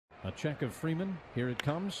A check of Freeman. Here it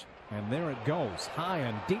comes. And there it goes. High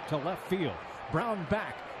and deep to left field. Brown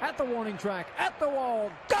back at the warning track, at the wall.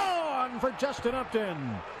 Gone for Justin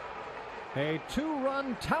Upton. A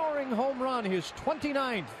two-run towering home run, his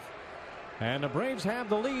 29th. And the Braves have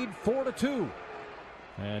the lead 4-2.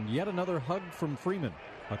 And yet another hug from Freeman.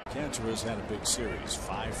 Cantor's had a big series,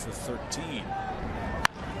 5 for 13.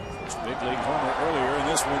 First big league homer earlier, and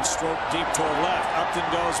this one stroked deep toward left. Upton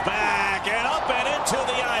goes back and up and into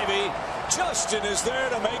the ivy. Justin is there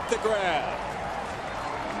to make the grab.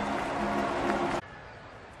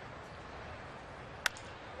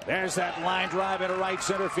 There's that line drive into right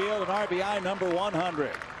center field, and RBI number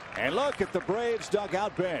 100. And look at the Braves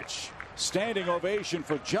dugout bench. Standing ovation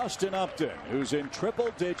for Justin Upton, who's in triple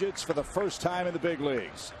digits for the first time in the big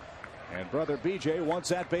leagues. And brother BJ wants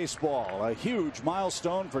that baseball. A huge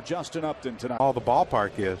milestone for Justin Upton tonight. All the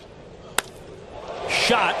ballpark is.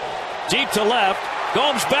 Shot deep to left.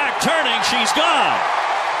 Gomes back, turning. She's gone.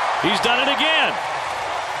 He's done it again.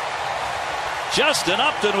 Justin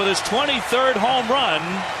Upton with his 23rd home run.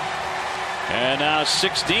 And now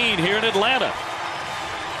 16 here in Atlanta.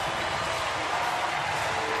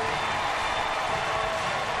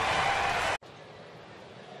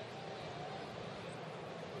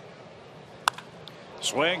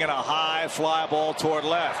 Swing and a high fly ball toward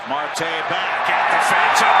left. Marte back at the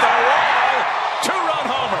fence, at the wall. Two-run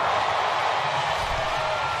homer.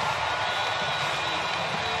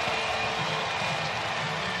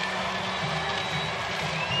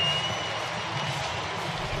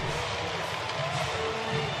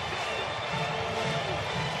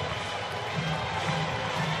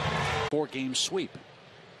 Four-game sweep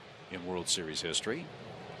in World Series history.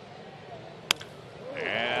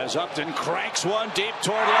 As Upton cranks one deep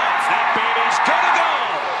toward left. That baby's gonna go.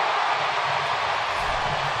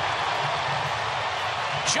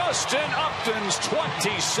 Justin Upton's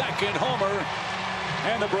 22nd homer,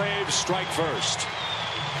 and the Braves strike first.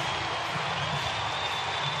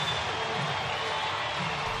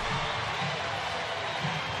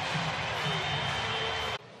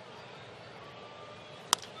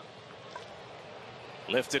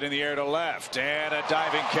 Lifted in the air to left, and a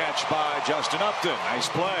diving catch by Justin Upton. Nice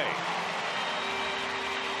play.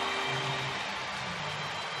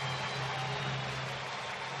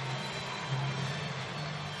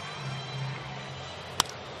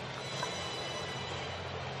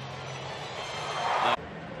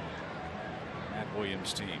 Matt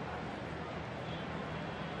Williams' team.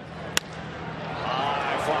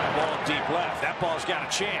 High fly ball deep left. That ball's got a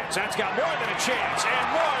chance. That's got more than a chance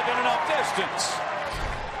and more than enough distance.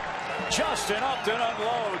 Justin Upton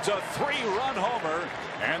unloads a three-run homer,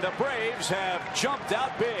 and the Braves have jumped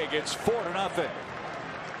out big. It's 4-0.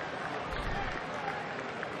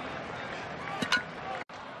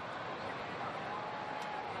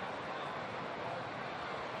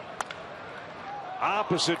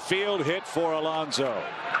 Opposite field hit for Alonso.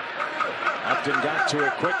 Upton got to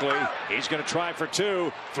it quickly. He's going to try for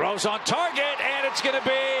two. Throws on target, and it's going to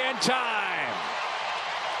be in time.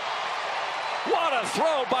 What a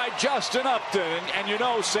throw by Justin Upton, and you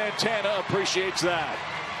know Santana appreciates that.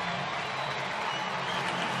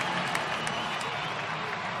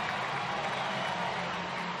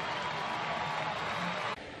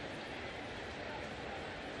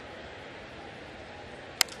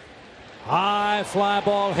 High fly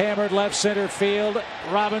ball hammered left center field.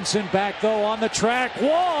 Robinson back though on the track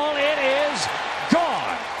wall. It is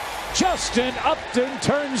gone. Justin Upton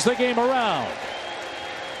turns the game around.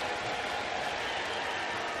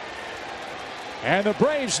 And the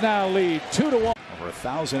Braves now lead 2-1. Over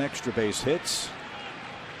 1,000 extra base hits.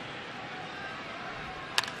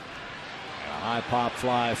 A high pop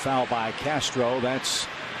fly foul by Castro. That's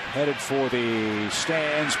headed for the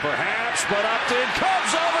stands perhaps, but Upton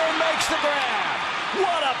comes over and makes the grab.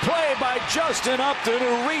 What a play by Justin Upton,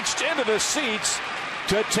 who reached into the seats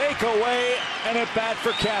to take away an at-bat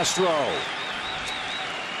for Castro.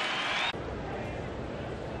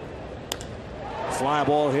 Fly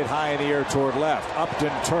ball hit high in the air toward left.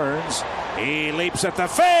 Upton turns. He leaps at the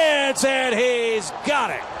fence, and he's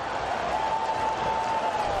got it.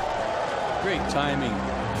 Great timing.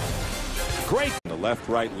 Great. The left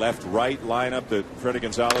right lineup that Freddie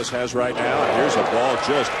Gonzalez has right now. And here's a ball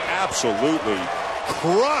just absolutely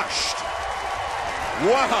crushed.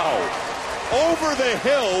 Wow. Over the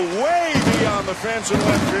hill, way beyond the fence in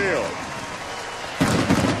left field.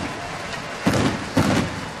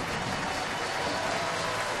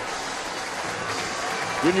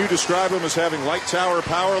 Didn't you describe him as having light tower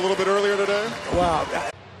power a little bit earlier today? Wow.